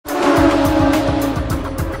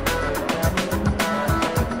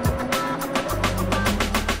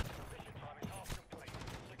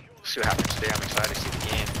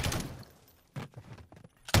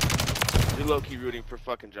rooting for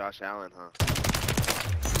fucking Josh Allen, huh?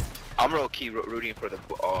 I'm low-key rooting for the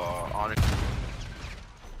honor.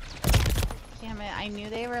 Damn it, I knew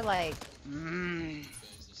they were like,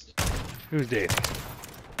 Who's dating?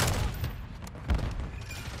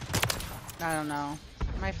 I don't know.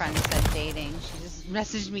 My friend said dating. She just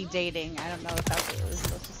messaged me dating. I don't know if that's what it was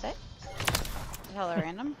supposed to say. Hella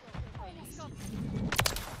random.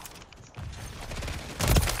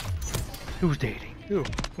 Who's dating? Who?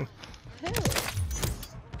 Who?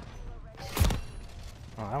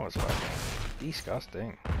 Oh, that was fucking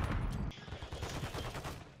disgusting.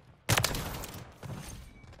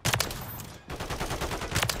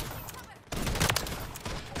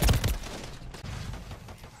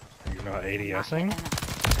 You're not ADSing?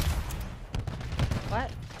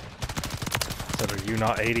 What? Said, are you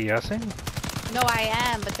not ADSing? No, I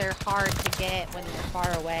am, but they're hard to get when you're far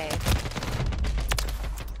away.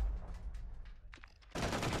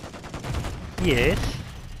 Yes.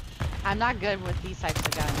 I'm not good with these types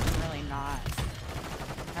of guns. I'm really not.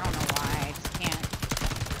 I don't know why. I just can't.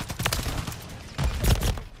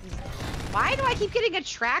 Why do I keep getting a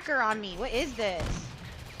tracker on me? What is this?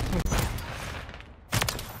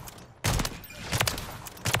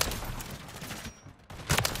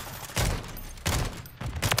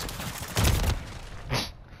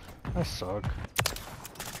 I suck.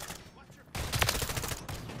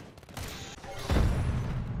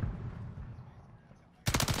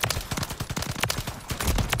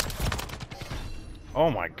 Oh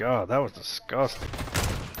my god, that was disgusting.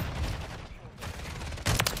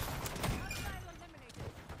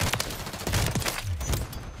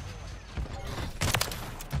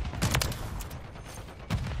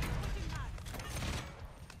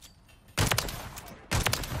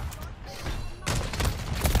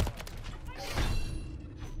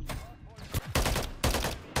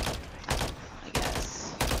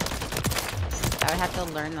 I would have to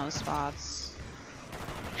learn those spots.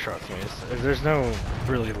 Trust me, there's no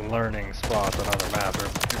really learning spots on other maps.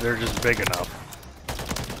 They're just big enough.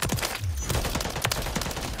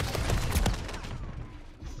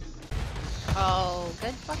 Oh,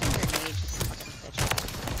 good fucking grenade, just fucking bitch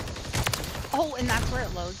ass. Oh, and that's where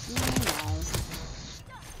it loads me? No.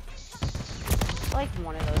 I like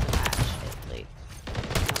one of those in that shit, like,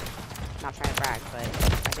 not trying to brag, but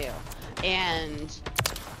I do. And,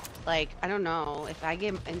 like, I don't know, if I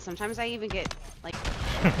get, and sometimes I even get, like,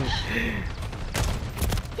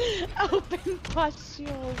 open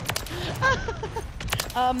pustules.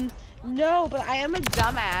 No, but I am a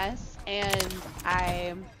dumbass, and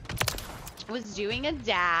I was doing a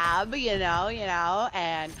dab, you know,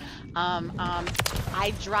 and,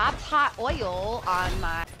 I dropped hot oil on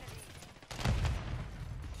my...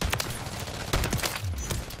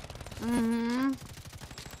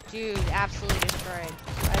 Dude, absolutely destroyed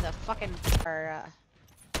by the fucking...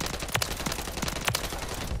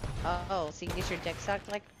 Oh, so you get your dick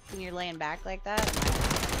sucked like when you're laying back like that?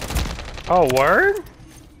 Oh, word?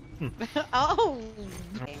 Oh!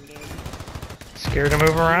 Scared to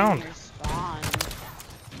move around. Spawn.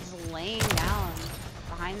 Just laying down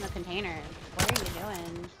behind the container. What are you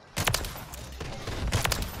doing?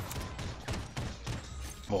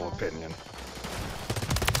 Full opinion.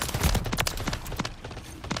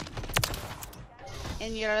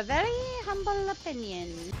 In your very humble opinion.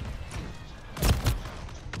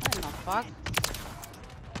 What in the fuck?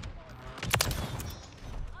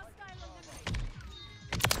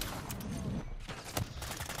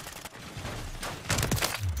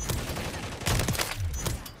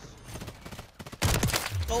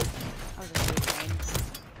 Oh, that was a sweet train.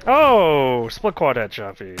 Oh, split quad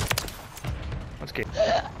headshot feed. Let's get.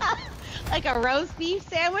 Like a roast beef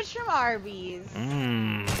sandwich from Arby's.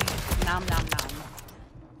 Mmm. Nom nom nom.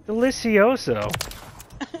 Delicioso.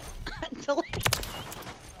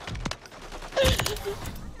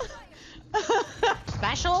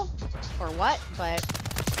 Special or what? But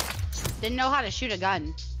didn't know how to shoot a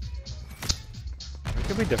gun. It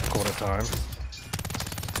could be difficult at times.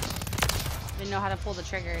 Didn't know how to pull the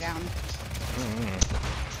trigger down.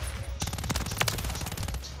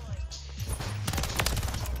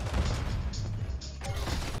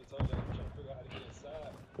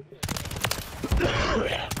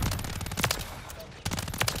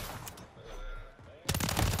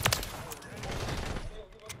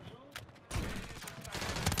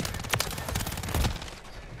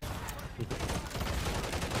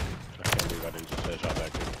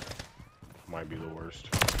 Might be the worst.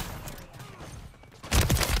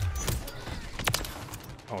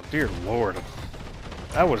 Oh dear lord.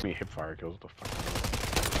 That was me hip fire kills the fuck.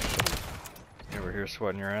 You over here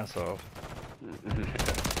sweating your ass off.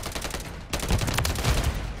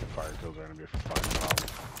 fire kills are gonna be a fucking problem.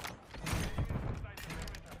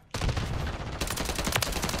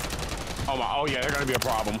 Oh my, oh yeah, they're gonna be a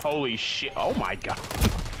problem. Holy shit, oh my god.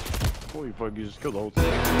 Holy fuck, you just killed the whole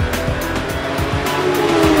thing.